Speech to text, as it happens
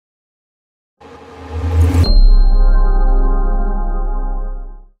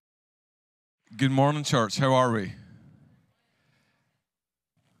Good morning, church. How are we?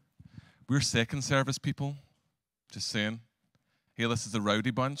 We're second service people. Just saying. Hey, this is the rowdy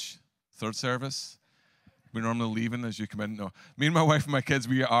bunch. Third service. We're normally leaving as you come in. No, me and my wife and my kids,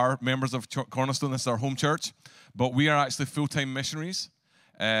 we are members of Cornerstone. This is our home church. But we are actually full-time missionaries.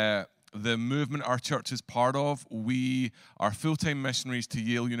 The movement our church is part of, we are full-time missionaries to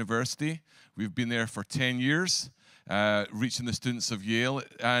Yale University. We've been there for 10 years. Reaching the students of Yale.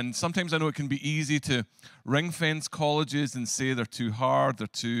 And sometimes I know it can be easy to ring-fence colleges and say they're too hard, they're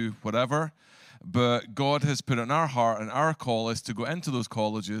too whatever. But God has put it in our heart, and our call is to go into those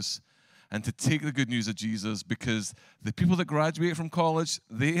colleges and to take the good news of Jesus, because the people that graduate from college,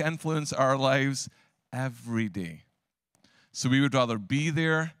 they influence our lives every day. So we would rather be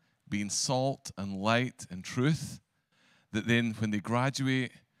there, being salt and light and truth, that then when they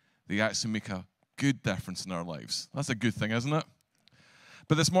graduate, they actually make a good difference in our lives. That's a good thing, isn't it?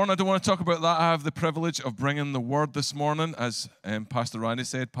 But this morning, I don't want to talk about that. I have the privilege of bringing the word this morning. As Pastor Randy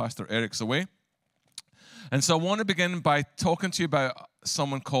said, Pastor Eric's away. And so I want to begin by talking to you about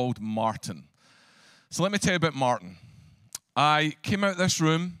someone called Martin. So let me tell you about Martin. I came out of this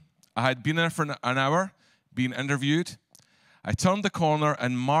room. I had been there for an hour, being interviewed. I turned the corner,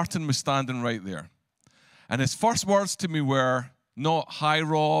 and Martin was standing right there. And his first words to me were not, "Hi,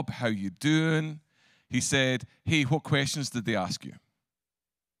 Rob, how you doing?" He said, "Hey, what questions did they ask you?"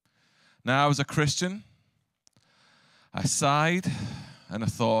 Now, I was a Christian. I sighed, and I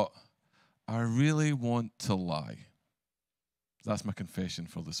thought, I really want to lie. That's my confession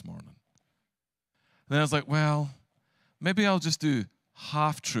for this morning. And then I was like, well, maybe I'll just do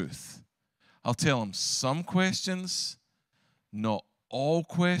half-truth. I'll tell them some questions, not all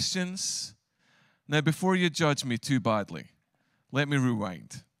questions. Now, before you judge me too badly, let me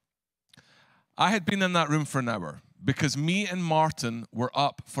rewind. I had been in that room for an hour because me and Martin were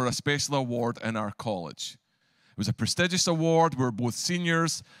up for a special award in our college. It was a prestigious award. We were both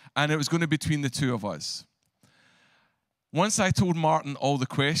seniors, and it was going to be between the two of us. Once I told Martin all the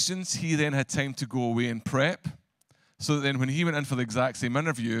questions, he then had time to go away and prep, so that then when he went in for the exact same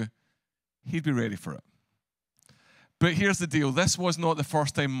interview, he'd be ready for it. But here's the deal. This was not the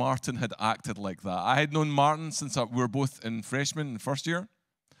first time Martin had acted like that. I had known Martin since we were both in freshman and first year.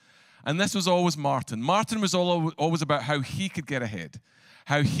 And this was always Martin. Martin was always about how he could get ahead,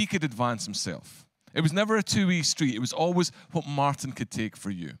 how he could advance himself. It was never a two-way street. It was always what Martin could take for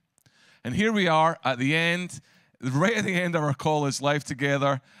you. And here we are at the end, right at the end of our college life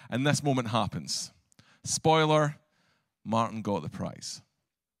together, and this moment happens. Spoiler, Martin got the prize.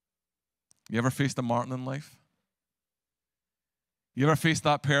 You ever faced a Martin in life? You ever faced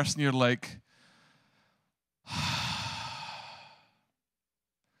that person you're like,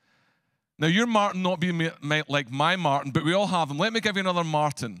 now your Martin not being like my Martin, but we all have them. Let me give you another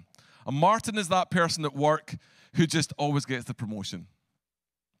Martin. A Martin is that person at work who just always gets the promotion,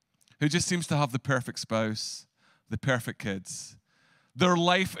 who just seems to have the perfect spouse, the perfect kids. Their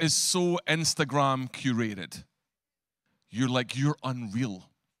life is so Instagram curated. You're like, you're unreal.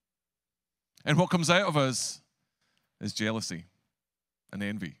 And what comes out of us is jealousy and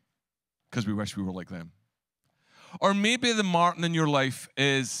envy, because we wish we were like them. Or maybe the Martin in your life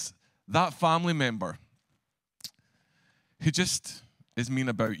is that family member who just is mean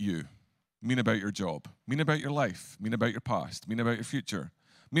about you, mean about your job, mean about your life, mean about your past, mean about your future,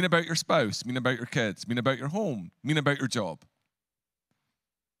 mean about your spouse, mean about your kids, mean about your home, mean about your job.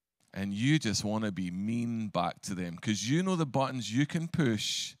 And you just want to be mean back to them because you know the buttons you can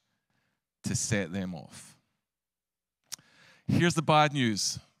push to set them off. Here's the bad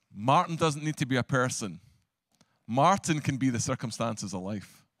news. Martin doesn't need to be a person. Martin can be the circumstances of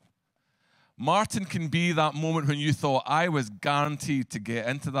life. Martin can be that moment when you thought, I was guaranteed to get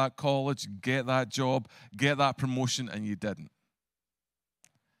into that college, get that job, get that promotion, and you didn't.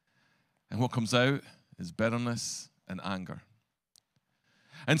 And what comes out is bitterness and anger.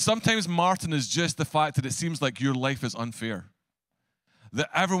 And sometimes Martin is just the fact that it seems like your life is unfair, that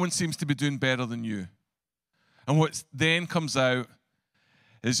everyone seems to be doing better than you. And what then comes out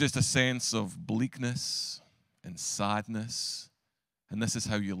is just a sense of bleakness and sadness, and this is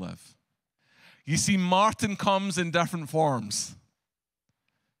how you live. You see, Martin comes in different forms,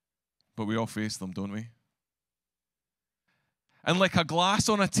 but we all face them, don't we? And like a glass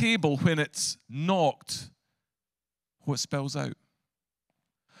on a table, when it's knocked, what spills out?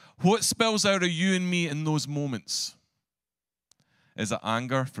 What spills out of you and me in those moments? Is it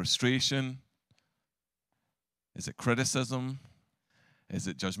anger, frustration? Is it criticism? Is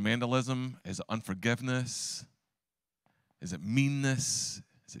it judgmentalism? Is it unforgiveness? Is it meanness?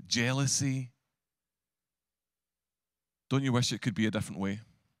 Is it jealousy? Don't you wish it could be a different way?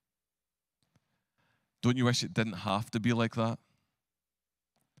 Don't you wish it didn't have to be like that?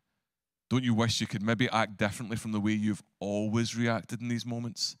 Don't you wish you could maybe act differently from the way you've always reacted in these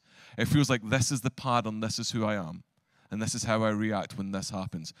moments? It feels like this is the pattern, this is who I am, and this is how I react when this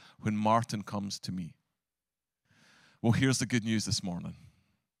happens, when Martin comes to me. Well, here's the good news this morning.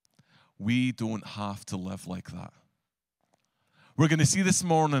 We don't have to live like that. We're going to see this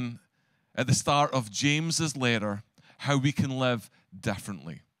morning at the start of James's letter how we can live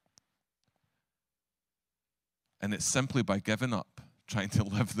differently. And it's simply by giving up trying to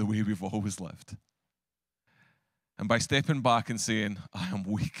live the way we've always lived. And by stepping back and saying, I am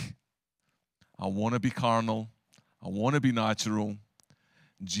weak. I want to be carnal. I want to be natural.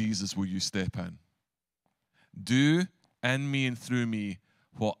 Jesus, will you step in? Do in me and through me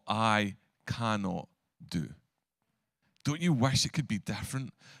what I cannot do. Don't you wish it could be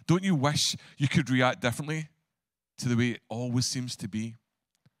different? Don't you wish you could react differently to the way it always seems to be?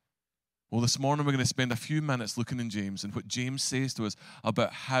 Well, this morning we're going to spend a few minutes looking in James and what James says to us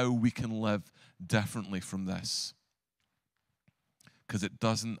about how we can live differently from this. Because it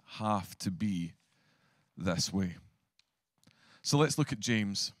doesn't have to be this way. So let's look at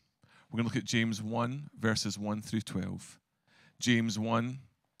James. We're going to look at James 1, verses 1 through 12. James 1,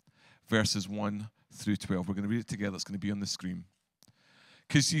 verses 1 through 12. We're going to read it together. It's going to be on the screen.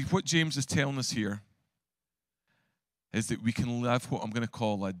 Because see, what James is telling us here is that we can live what I'm going to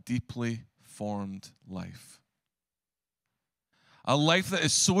call a deeply formed life. A life that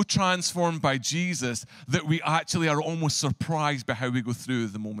is so transformed by Jesus that we actually are almost surprised by how we go through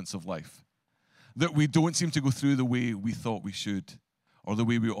the moments of life. That we don't seem to go through the way we thought we should or the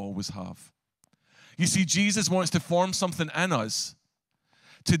way we always have. You see, Jesus wants to form something in us,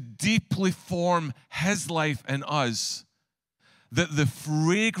 to deeply form his life in us, that the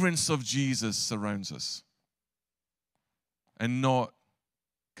fragrance of Jesus surrounds us. And not,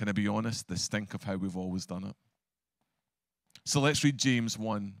 can I be honest, the stink of how we've always done it. So let's read James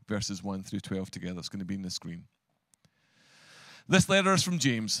 1, verses 1 through 12 together. It's going to be on the screen. This letter is from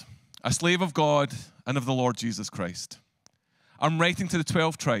James, a slave of God and of the Lord Jesus Christ. I'm writing to the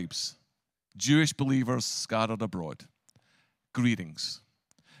 12 tribes, Jewish believers scattered abroad. Greetings.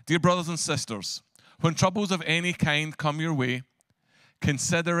 Dear brothers and sisters, when troubles of any kind come your way,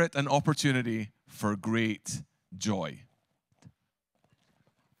 consider it an opportunity for great joy.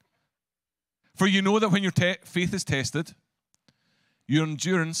 For you know that when your faith is tested, your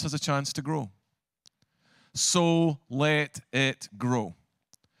endurance has a chance to grow. So let it grow.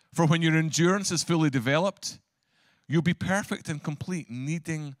 For when your endurance is fully developed, you'll be perfect and complete,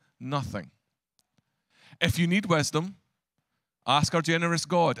 needing nothing. If you need wisdom, ask our generous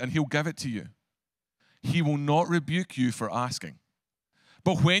God, and he'll give it to you. He will not rebuke you for asking.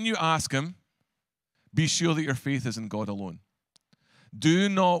 But when you ask him, be sure that your faith is in God alone. Do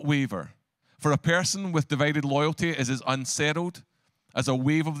not waver. For a person with divided loyalty is as unsettled as a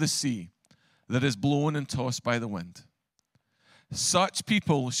wave of the sea that is blown and tossed by the wind. Such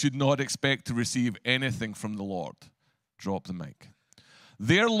people should not expect to receive anything from the Lord. Drop the mic.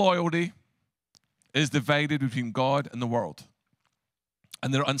 Their loyalty is divided between God and the world,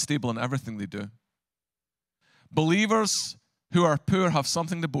 and they're unstable in everything they do. Believers who are poor have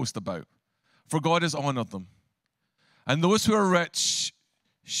something to boast about, for God has honored them. And those who are rich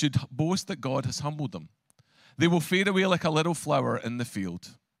should boast that God has humbled them. They will fade away like a little flower in the field.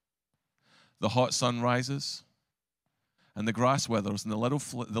 The hot sun rises, and the grass withers, and the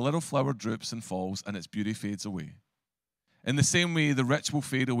little flower droops and falls, and its beauty fades away. In the same way, the rich will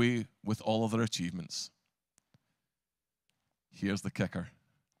fade away with all of their achievements. Here's the kicker.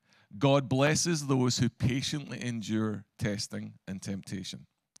 God blesses those who patiently endure testing and temptation.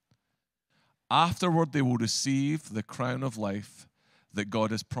 Afterward, they will receive the crown of life that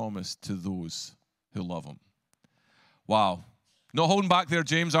God has promised to those who love him. Wow. Not holding back there,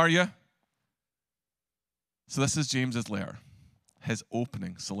 James, are you? So this is James's letter, his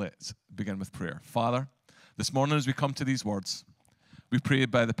opening. So let's begin with prayer. Father, this morning as we come to these words, we pray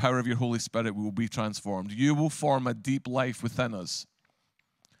by the power of your Holy Spirit we will be transformed. You will form a deep life within us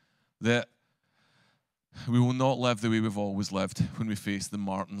that we will not live the way we've always lived when we face the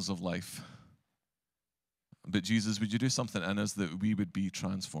martins of life. But Jesus, would you do something in us that we would be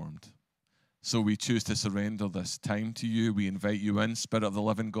transformed? So we choose to surrender this time to you. We invite you in, Spirit of the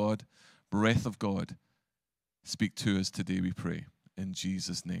living God, breath of God. Speak to us today, we pray. In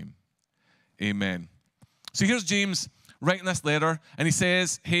Jesus' name, amen. So here's James writing this letter, and he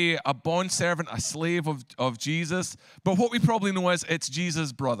says, hey, a bondservant, a slave of Jesus. But what we probably know is it's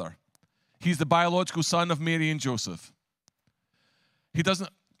Jesus' brother. He's the biological son of Mary and Joseph. He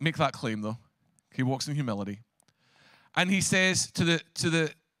doesn't make that claim, though. He walks in humility. And he says to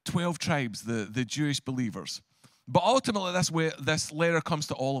the 12 tribes, the Jewish believers. But ultimately, this letter comes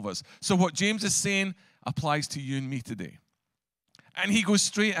to all of us. So what James is saying applies to you and me today. And he goes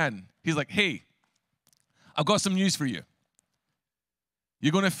straight in. He's like, hey, I've got some news for you.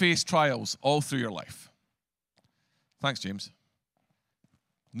 You're going to face trials all through your life. Thanks, James.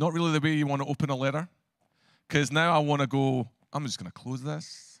 Not really the way you want to open a letter. Because now I want to go, I'm just going to close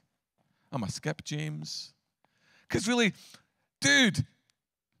this. I'm going to skip James. Because really, dude,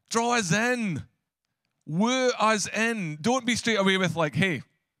 draw us in. Woo us in. Don't be straight away with like, hey,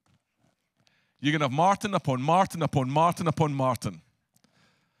 you're going to have Martin upon Martin upon Martin upon Martin.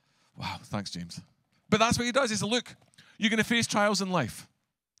 Wow, thanks, James. But that's what he does. He says, look, you're going to face trials in life.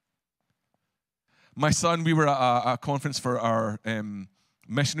 My son, we were at a conference for our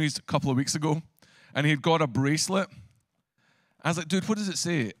missionaries a couple of weeks ago, and he had got a bracelet. I was like, dude, what does it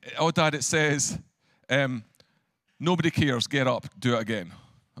say? Oh, Dad, it says, nobody cares, get up, do it again.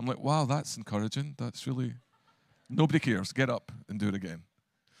 I'm like, wow, that's encouraging. That's really, nobody cares, get up and do it again.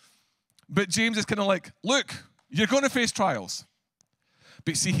 But James is kind of like, look, you're going to face trials.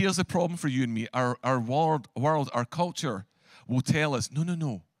 But see, here's the problem for you and me. Our world, our culture will tell us,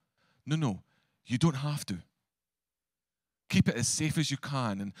 no, you don't have to. Keep it as safe as you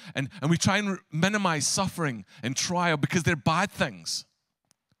can. And we try and minimize suffering and trial because they're bad things.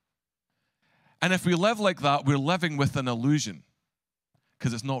 And if we live like that, we're living with an illusion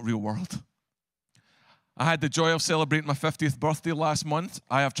because it's not real world. I had the joy of celebrating my 50th birthday last month.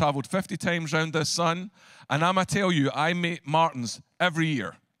 I have traveled 50 times around the sun. And I'm going to tell you, I make Martins every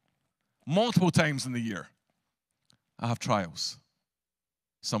year. Multiple times in the year. I have trials.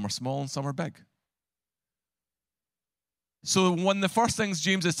 Some are small and some are big. So one of the first things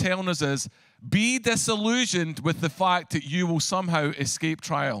James is telling us is, be disillusioned with the fact that you will somehow escape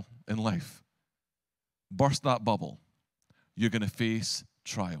trial in life. Burst that bubble. You're going to face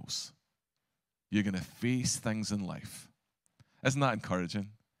trials. You're going to face things in life. Isn't that encouraging?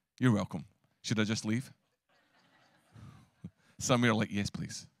 You're welcome. Should I just leave? Some of you are like, yes,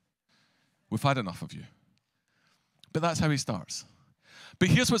 please. We've had enough of you. But that's how he starts. But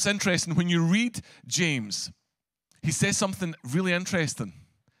here's what's interesting. When you read James, he says something really interesting.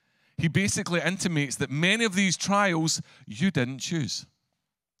 He basically intimates that many of these trials you didn't choose.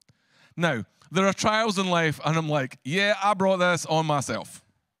 Now, there are trials in life, and I'm like, yeah, I brought this on myself.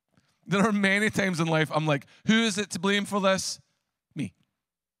 There are many times in life I'm like, who is it to blame for this? Me.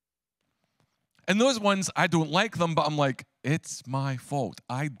 And those ones, I don't like them, but I'm like, it's my fault.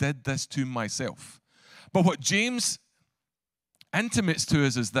 I did this to myself. But what James intimates to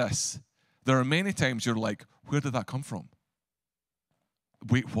us is this. There are many times you're like, where did that come from?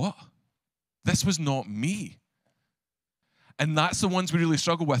 Wait, what? This was not me. And that's the ones we really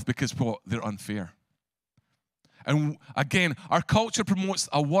struggle with because, what? They're unfair. And again, our culture promotes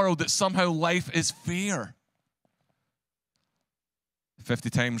a world that somehow life is fair.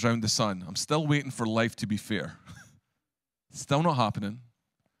 50 times round the sun. I'm still waiting for life to be fair. Still not happening.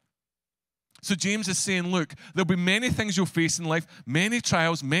 So James is saying, look, there'll be many things you'll face in life, many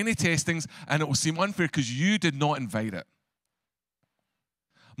trials, many testings, and it will seem unfair because you did not invite it.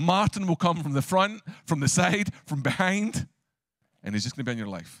 Martin will come from the front, from the side, from behind, and he's just going to be in your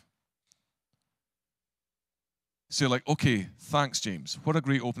life. So you're like, okay, thanks, James. What a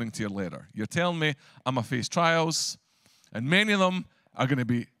great opening to your letter. You're telling me I'm going to face trials, and many of them are going to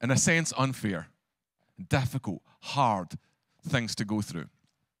be, in a sense, unfair, difficult, hard things to go through.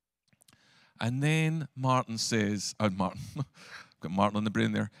 And then Martin says, Martin, I've got Martin on the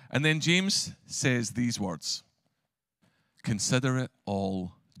brain there. And then James says these words, consider it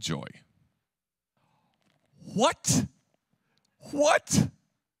all joy. What? What?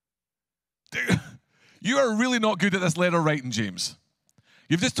 Dude, you are really not good at this letter writing, James.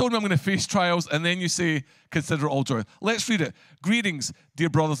 You've just told me I'm going to face trials, and then you say, consider it all joy. Let's read it. Greetings, dear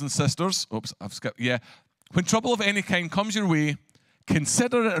brothers and sisters. Oops, I've skipped. Yeah. When trouble of any kind comes your way,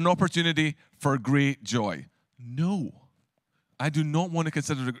 consider it an opportunity for great joy. No, I do not want to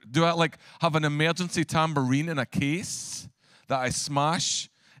consider it. Do I like have an emergency tambourine in a case that I smash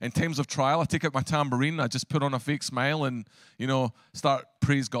in times of trial? I take out my tambourine, I just put on a fake smile and, start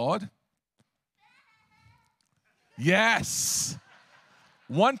praise God. Yes.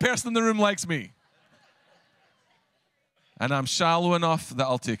 One person in the room likes me. And I'm shallow enough that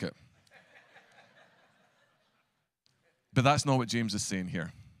I'll take it. But that's not what James is saying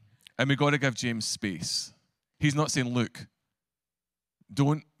here. And we've got to give James space. He's not saying, look,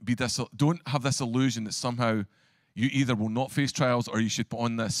 don't have this illusion that somehow you either will not face trials or you should put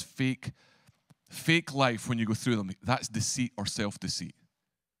on this fake life when you go through them. That's deceit or self-deceit.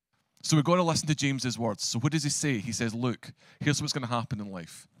 So we've got to listen to James's words. So what does he say? He says, look, here's what's going to happen in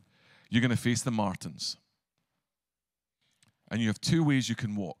life. You're going to face the Martins. And you have two ways you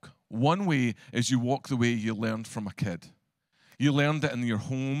can walk. One way is you walk the way you learned from a kid. You learned it in your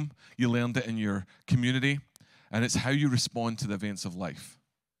home. You learned it in your community. And it's how you respond to the events of life.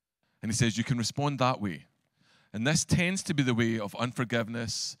 And he says you can respond that way. And this tends to be the way of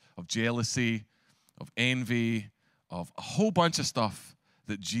unforgiveness, of jealousy, of envy, of a whole bunch of stuff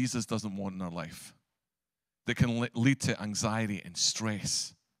that Jesus doesn't want in our life, that can lead to anxiety and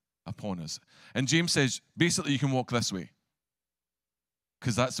stress upon us. And James says, basically, you can walk this way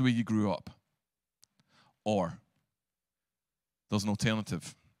because that's the way you grew up. Or there's an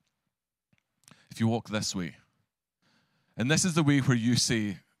alternative. If you walk this way, and this is the way where you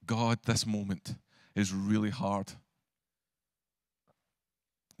say, God, this moment is really hard.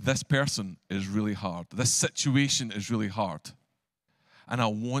 This person is really hard. This situation is really hard. And I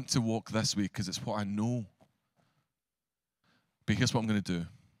want to walk this way because it's what I know. But here's what I'm going to do.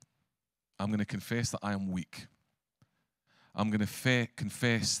 I'm going to confess that I am weak. I'm going to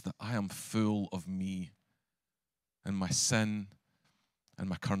confess that I am full of me and my sin and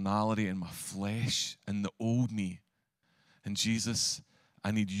my carnality and my flesh and the old me. And Jesus,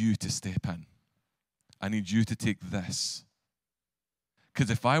 I need you to step in. I need you to take this. Because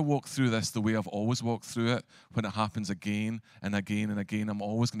if I walk through this the way I've always walked through it, when it happens again and again and again, I'm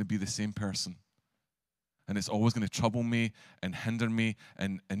always going to be the same person. And it's always going to trouble me and hinder me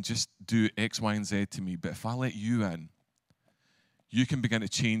and just do X, Y, and Z to me. But if I let you in, you can begin to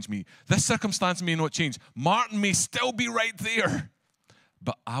change me. This circumstance may not change. Martin may still be right there.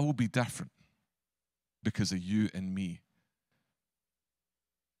 But I will be different because of you and me.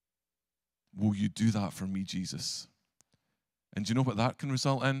 Will you do that for me, Jesus? And do you know what that can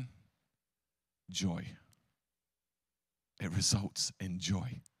result in? Joy. It results in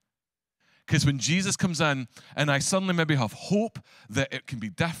joy. Because when Jesus comes in and I suddenly maybe have hope that it can be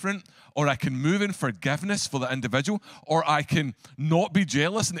different, or I can move in forgiveness for the individual, or I can not be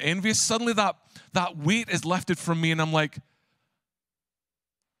jealous and envious, suddenly that weight is lifted from me and I'm like,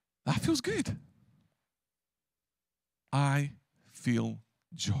 that feels good. I feel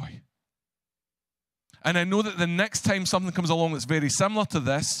joy. And I know that the next time something comes along that's very similar to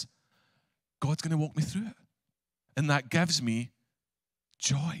this, God's going to walk me through it. And that gives me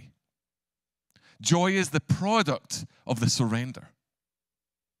joy. Joy is the product of the surrender.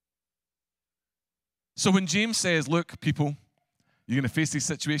 So when James says, look, people, you're going to face these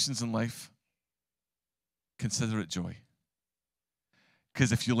situations in life, consider it joy.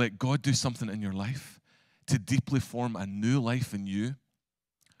 Because if you let God do something in your life to deeply form a new life in you,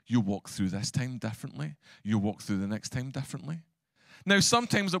 you walk through this time differently. You walk through the next time differently. Now,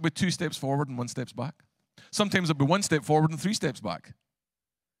 sometimes it'll be 2 steps forward and 1 step back. Sometimes it'll be 1 step forward and 3 steps back.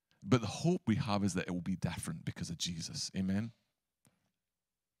 But the hope we have is that it will be different because of Jesus. Amen?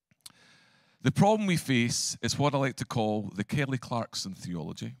 The problem we face is what I like to call the Kelly Clarkson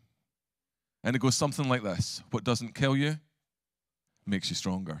theology. And it goes something like this. What doesn't kill you makes you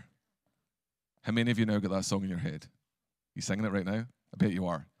stronger. How many of you now got that song in your head? You singing it right now? I bet you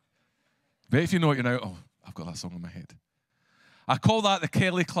are. I bet if you know it, you're now, oh, I've got that song in my head. I call that the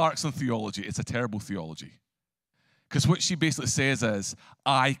Kelly Clarkson theology. It's a terrible theology. Because what she basically says is,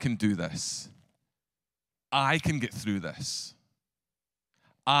 I can do this. I can get through this.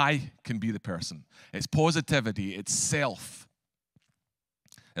 I can be the person. It's positivity. It's self.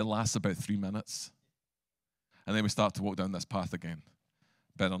 It lasts about 3 minutes. And then we start to walk down this path again.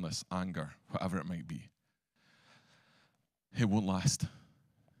 Bitterness, anger, whatever it might be. It won't last.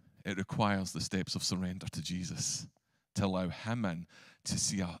 It requires the steps of surrender to Jesus to allow him in to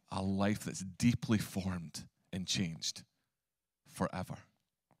see a life that's deeply formed and changed forever.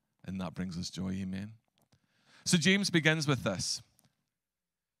 And that brings us joy, amen? So James begins with this.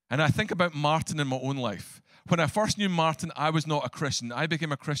 And I think about Martin in my own life. When I first knew Martin, I was not a Christian. I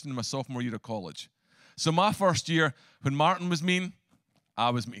became a Christian in my sophomore year of college. So my first year, when Martin was mean, I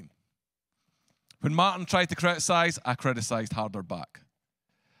was mean. When Martin tried to criticize, I criticized harder back.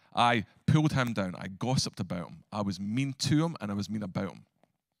 I pulled him down. I gossiped about him. I was mean to him and I was mean about him.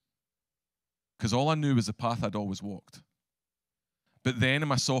 Because all I knew was the path I'd always walked. But then in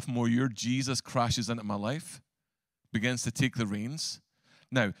my sophomore year, Jesus crashes into my life, begins to take the reins.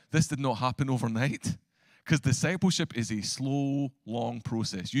 Now, this did not happen overnight, because discipleship is a slow, long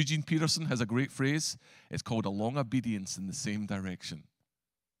process. Eugene Peterson has a great phrase. It's called a long obedience in the same direction.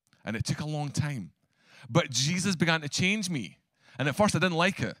 And it took a long time. But Jesus began to change me. And at first I didn't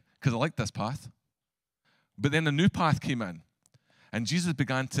like it, because I liked this path. But then a new path came in. And Jesus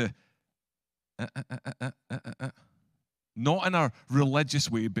began to, Not in a religious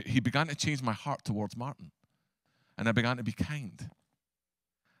way, but he began to change my heart towards Martin. And I began to be kind.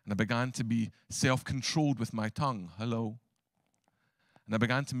 And I began to be self-controlled with my tongue. Hello. And I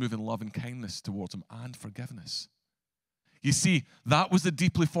began to move in love and kindness towards him and forgiveness. You see, that was a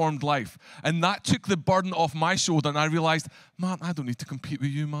deeply formed life. And that took the burden off my shoulder. And I realized, man, I don't need to compete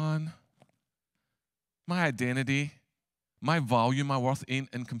with you, man. My identity, my value, my worth ain't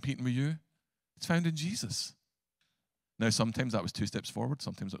in competing with you. It's found in Jesus. Now, sometimes that was 2 steps forward.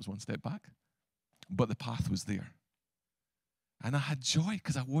 Sometimes it was 1 step back. But the path was there. And I had joy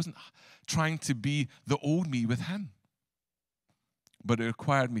because I wasn't trying to be the old me with him. But it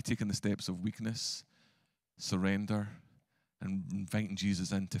required me taking the steps of weakness, surrender, and inviting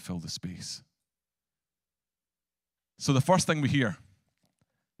Jesus in to fill the space. So the first thing we hear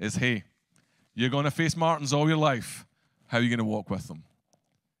is, hey, you're going to face Martins all your life. How are you going to walk with them?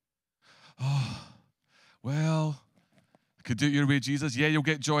 Oh, well, I could do it your way, Jesus. Yeah, you'll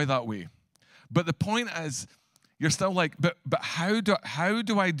get joy that way. But the point is, you're still like, but how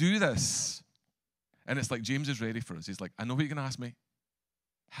do I do this? And it's like James is ready for us. He's like, I know what you're going to ask me.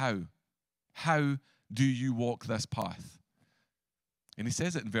 How? How do you walk this path? And he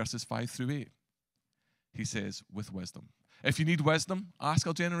says it in verses 5 through 8. He says, with wisdom. If you need wisdom, ask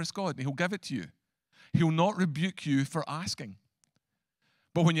our generous God, and he'll give it to you. He'll not rebuke you for asking.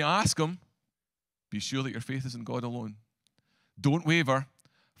 But when you ask him, be sure that your faith is in God alone. Don't waver,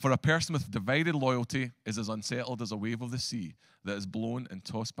 for a person with divided loyalty is as unsettled as a wave of the sea that is blown and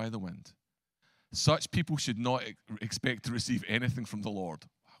tossed by the wind. Such people should not expect to receive anything from the Lord.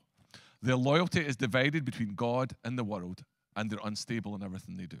 Their loyalty is divided between God and the world, and they're unstable in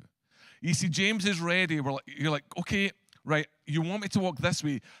everything they do. You see, James is ready. You're like, okay, right, you want me to walk this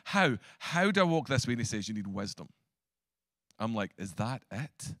way. How? How do I walk this way? And he says, you need wisdom. I'm like, is that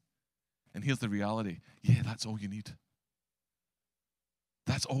it? And here's the reality. Yeah, that's all you need.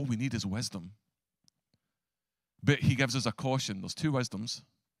 That's all we need is wisdom. But he gives us a caution. There's 2 wisdoms.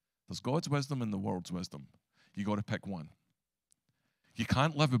 There's God's wisdom and the world's wisdom. You got to pick one. You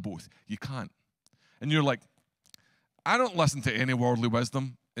can't live with both. You can't. And you're like, I don't listen to any worldly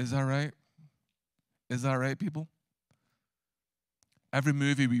wisdom. Is that right? Is that right, people? Every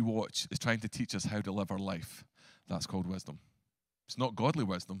movie we watch is trying to teach us how to live our life. That's called wisdom. It's not godly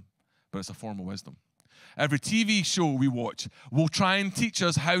wisdom, but it's a form of wisdom. Every TV show we watch will try and teach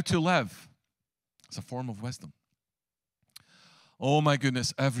us how to live. It's a form of wisdom. Oh my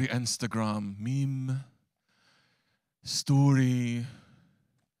goodness, every Instagram meme, story,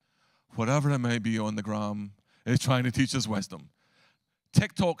 whatever it might be on the gram, is trying to teach us wisdom.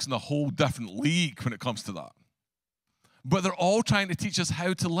 TikTok's in a whole different league when it comes to that. But they're all trying to teach us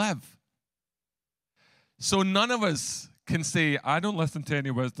how to live. So none of us can say, I don't listen to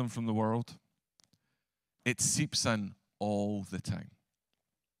any wisdom from the world. It seeps in all the time,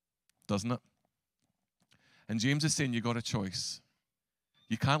 doesn't it? And James is saying you got a choice.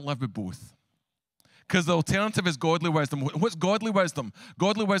 You can't live with both. Because the alternative is godly wisdom. What's godly wisdom?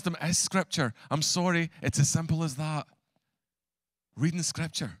 Godly wisdom is Scripture. I'm sorry, it's as simple as that. Reading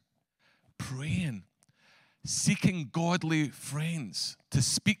Scripture, praying, seeking godly friends to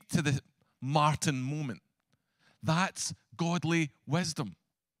speak to the Martin moment. That's godly wisdom.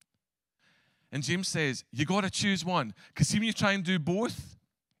 And James says, you got to choose one. Because see, when you try and do both,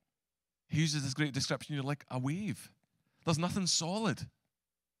 he uses this great description, you're like a wave. There's nothing solid.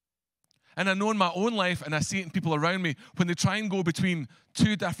 And I know in my own life, and I see it in people around me, when they try and go between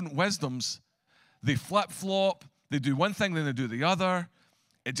 2 different wisdoms, they flip-flop, they do one thing, then they do the other.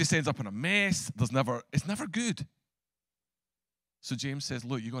 It just ends up in a mess. It's never good. So James says,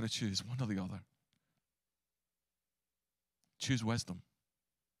 look, you got to choose one or the other. Choose wisdom.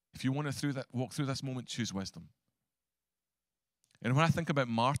 If you want to walk through this moment, choose wisdom. And when I think about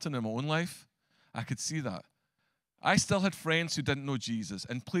Martin in my own life, I could see that. I still had friends who didn't know Jesus.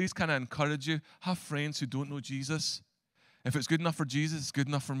 And please, can I encourage you, have friends who don't know Jesus. If it's good enough for Jesus, it's good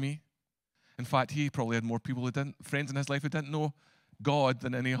enough for me. In fact, he probably had more people friends in his life who didn't know God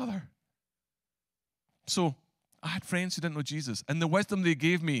than any other. So I had friends who didn't know Jesus. And the wisdom they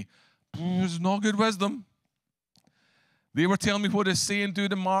gave me was not good wisdom. They were telling me what to say and do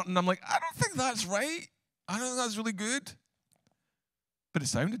to Martin. I'm like, I don't think that's right. I don't think that's really good. But it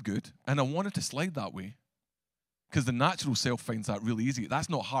sounded good. And I wanted to slide that way. Because the natural self finds that really easy. That's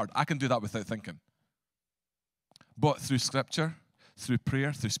not hard. I can do that without thinking. But through Scripture, through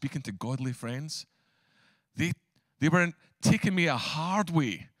prayer, through speaking to godly friends, they were taking me a hard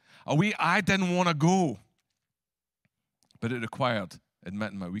way, a way I didn't want to go. But it required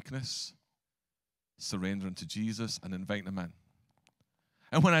admitting my weakness, surrendering to Jesus, and inviting him in.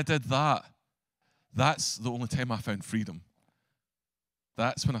 And when I did that, That's the only time I found freedom.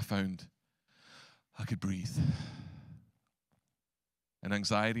 That's when I found I could breathe. And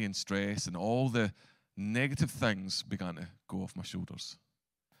anxiety and stress and all the negative things began to go off my shoulders.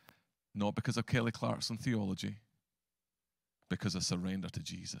 Not because of Kelly Clarkson theology, because I surrendered to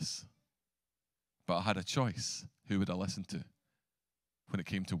Jesus. But I had a choice. Who would I listen to when it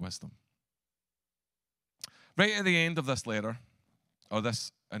came to wisdom? Right at the end of this letter, or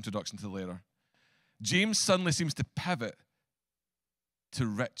this introduction to the letter, James suddenly seems to pivot to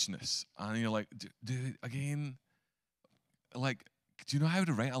richness. And you're like, dude, again, like, do you know how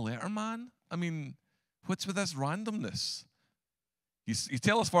to write a letter, man? I mean, what's with this randomness? You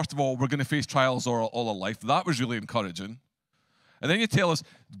tell us, first of all, we're going to face trials all our life. That was really encouraging. And then you tell us,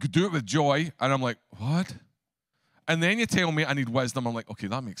 do it with joy. And I'm like, what? And then you tell me I need wisdom. I'm like, okay,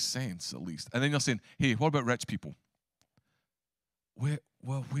 that makes sense at least. And then you're saying, hey, what about rich people? Where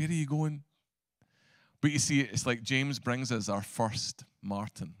are you going? But you see, it's like James brings us our first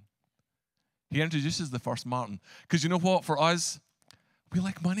Martin. He introduces the first Martin. Because you know what? For us, we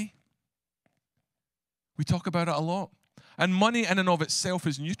like money. We talk about it a lot. And money in and of itself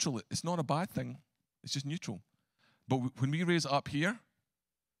is neutral. It's not a bad thing. It's just neutral. But when we raise it up here,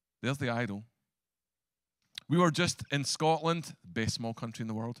 there's the idol. We were just in Scotland, best small country in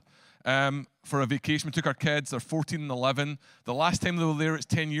the world, for a vacation. We took our kids. They're 14 and 11. The last time they were there, it's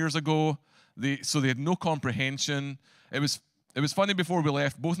 10 years ago. So they had no comprehension. It was funny before we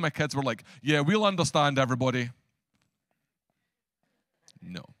left. Both my kids were like, yeah, we'll understand everybody.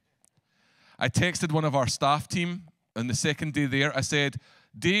 No. I texted one of our staff team on the second day there. I said,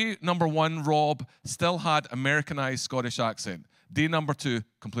 day number 1, Rob still had Americanized Scottish accent. Day number 2,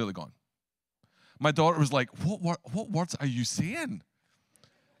 completely gone. My daughter was like, what words are you saying?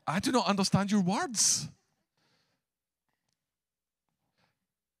 I do not understand your words.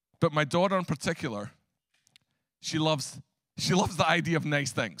 But my daughter in particular, she loves the idea of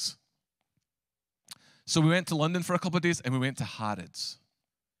nice things. So we went to London for a couple of days and we went to Harrods.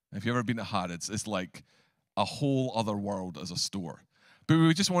 If you've ever been to Harrods, it's like a whole other world as a store. But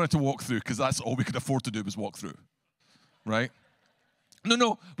we just wanted to walk through because that's all we could afford to do was walk through, right?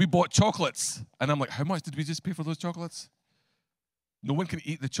 No, we bought chocolates. And I'm like, how much did we just pay for those chocolates? No one can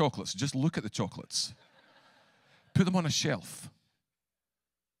eat the chocolates. Just look at the chocolates. Put them on a shelf.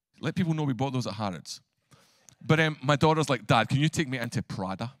 Let people know we bought those at Harrods. But my daughter's like, Dad, can you take me into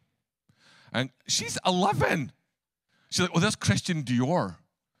Prada? And she's 11. She's like, oh, there's Christian Dior.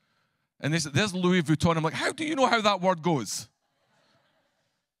 And there's Louis Vuitton. I'm like, how do you know how that word goes?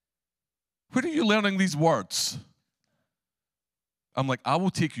 Where are you learning these words? I'm like, I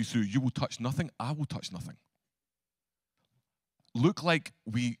will take you through. You will touch nothing. I will touch nothing. Look like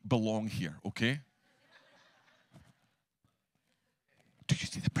we belong here, okay? Do you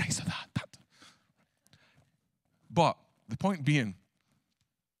see the price of that? But the point being,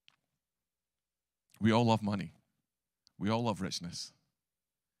 we all love money. We all love richness.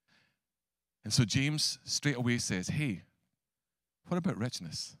 And so James straight away says, hey, what about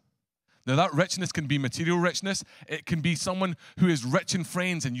richness? Now that richness can be material richness. It can be someone who is rich in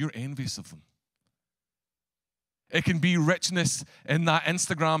friends and you're envious of them. It can be richness in that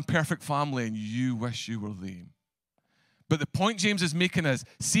Instagram perfect family and you wish you were them. But the point James is making is,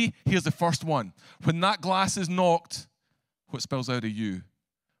 see, here's the first one. When that glass is knocked, what spills out of you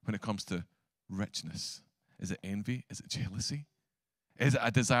when it comes to richness? Is it envy? Is it jealousy? Is it a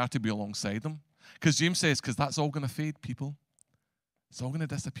desire to be alongside them? Because James says, because that's all going to fade, people. It's all going to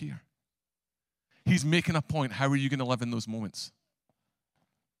disappear. He's making a point. How are you going to live in those moments?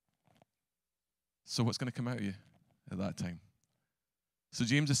 So what's going to come out of you at that time? So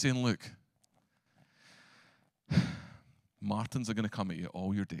James is saying, look, Martins are going to come at you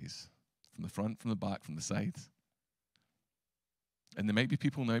all your days, from the front, from the back, from the sides. And there might be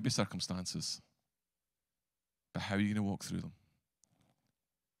people, there might be circumstances, but how are you going to walk through them?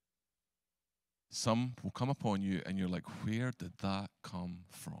 Some will come upon you and you're like, where did that come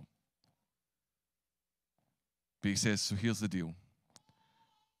from? But he says, so here's the deal.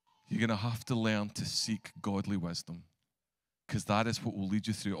 You're going to have to learn to seek godly wisdom, because that is what will lead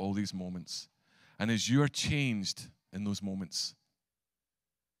you through all these moments. And as you are changed in those moments,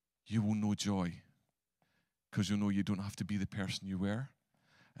 you will know joy, because you'll know you don't have to be the person you were.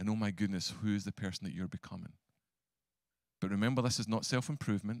 And oh my goodness, who is the person that you're becoming? But remember, this is not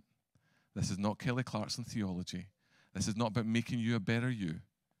self-improvement. This is not Kelly Clarkson theology. This is not about making you a better you.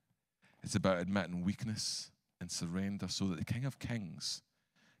 It's about admitting weakness and surrender so that the King of Kings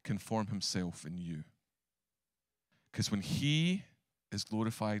can form himself in you. Because when he is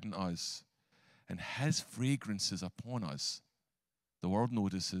glorified in us and his fragrance is upon us, the world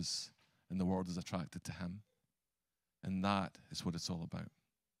notices and the world is attracted to him. And that is what it's all about.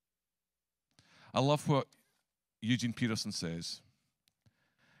 I love what Eugene Peterson says.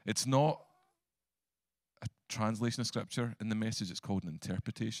 It's not a translation of Scripture in the Message, it's called an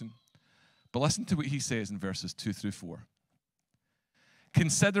interpretation. But listen to what he says in verses 2 through 4.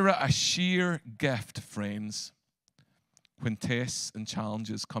 Consider it a sheer gift, friends, when tests and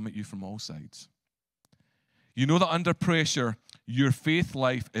challenges come at you from all sides. You know that under pressure, your faith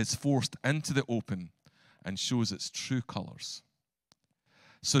life is forced into the open and shows its true colors.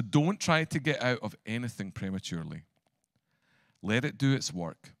 So don't try to get out of anything prematurely. Let it do its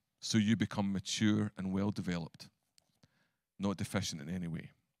work so you become mature and well-developed, not deficient in any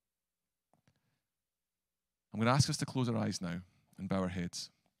way. I'm going to ask us to close our eyes now and bow our heads.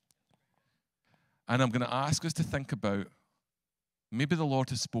 And I'm going to ask us to think about, maybe the Lord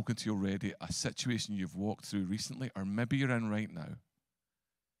has spoken to you already, a situation you've walked through recently, or maybe you're in right now,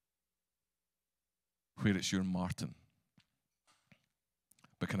 where it's your Martin.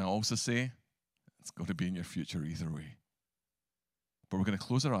 But can I also say, it's got to be in your future either way. But we're going to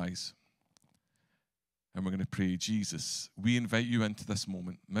close our eyes, and we're going to pray, Jesus, we invite you into this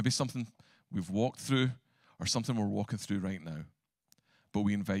moment. Maybe something we've walked through, or something we're walking through right now. But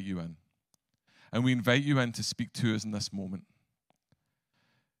we invite you in. And we invite you in to speak to us in this moment.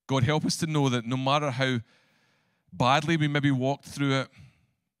 God, help us to know that no matter how badly we maybe walked through it,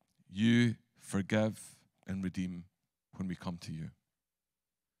 you forgive and redeem when we come to you.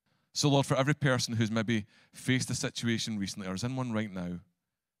 So, Lord, for every person who's maybe faced a situation recently or is in one right now,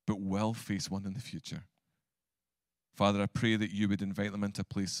 but will face one in the future, Father, I pray that you would invite them into a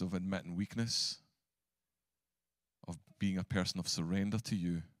place of admitting weakness, of being a person of surrender to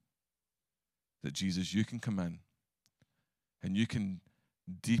you, that Jesus, you can come in and you can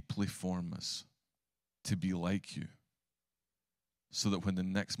deeply form us to be like you, so that when the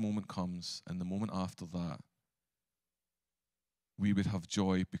next moment comes and the moment after that, we would have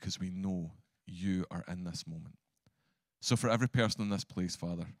joy because we know you are in this moment. So for every person in this place,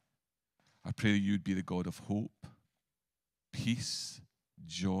 Father, I pray that you'd be the God of hope, peace,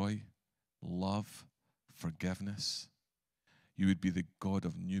 joy, love, forgiveness. You would be the God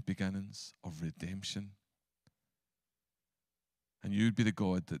of new beginnings, of redemption. And you would be the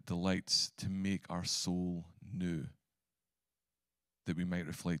God that delights to make our soul new, that we might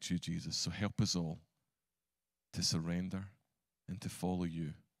reflect you, Jesus. So help us all to surrender and to follow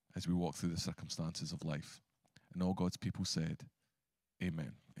you as we walk through the circumstances of life. And all God's people said,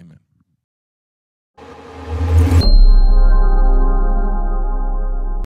 amen. Amen.